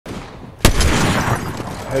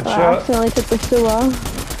Headshot. accidentally took the sewer.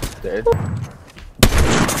 Dead.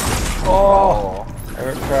 Oh!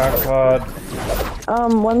 Eric crack card.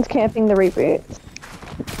 One's camping the reboot.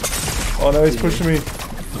 Oh no, he's pushing me.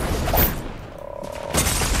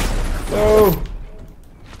 No!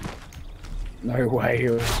 No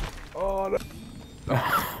way. Oh no.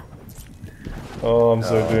 Oh, I'm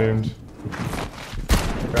so doomed.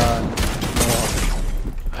 Run.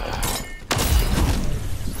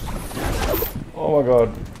 Oh my god.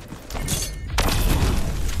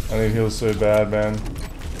 I need heals so bad, man.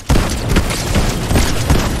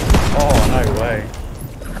 Oh, no way.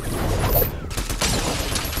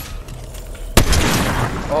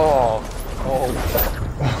 Oh. Oh.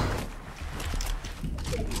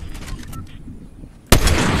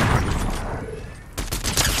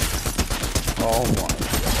 Oh my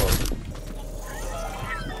god.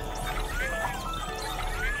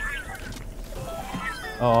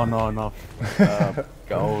 Oh no, enough.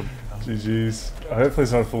 Gold. GG's. Hopefully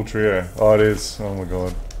it's not a full trio. Oh, it is. Oh my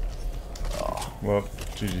god. Oh, Well,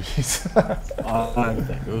 GG's. I'm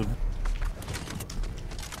that good.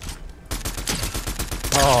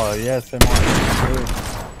 Oh yes, they might be good.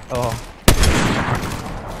 Oh.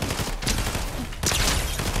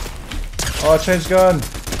 Oh, I changed gun.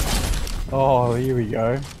 Oh, here we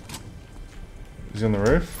go. He's on the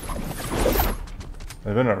roof.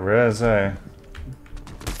 They've been at res, eh?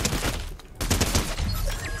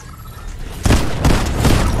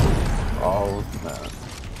 Oh man.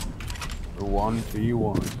 The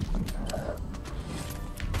 1v1.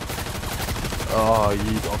 Oh,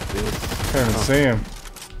 you got this. Can't even see him.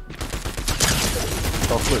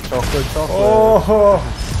 Chocolate, chocolate, chocolate. Oh!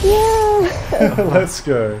 Yeah! Let's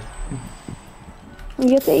go. You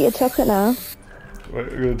get to eat your chocolate now.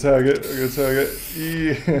 Wait, we're gonna tag it. We're gonna tag it.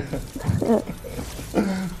 Yeah.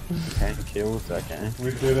 10 kills, okay.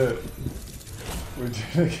 We did it. We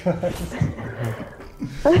did it, guys.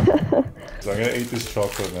 So I'm gonna eat this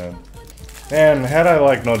chocolate, man. Man, how'd I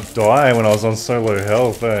like not die when I was on so low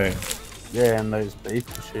health, eh? Yeah, and those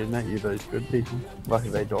people shooting at you, those good people. Lucky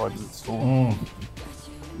they died in the storm.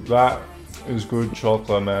 That is good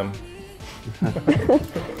chocolate, man.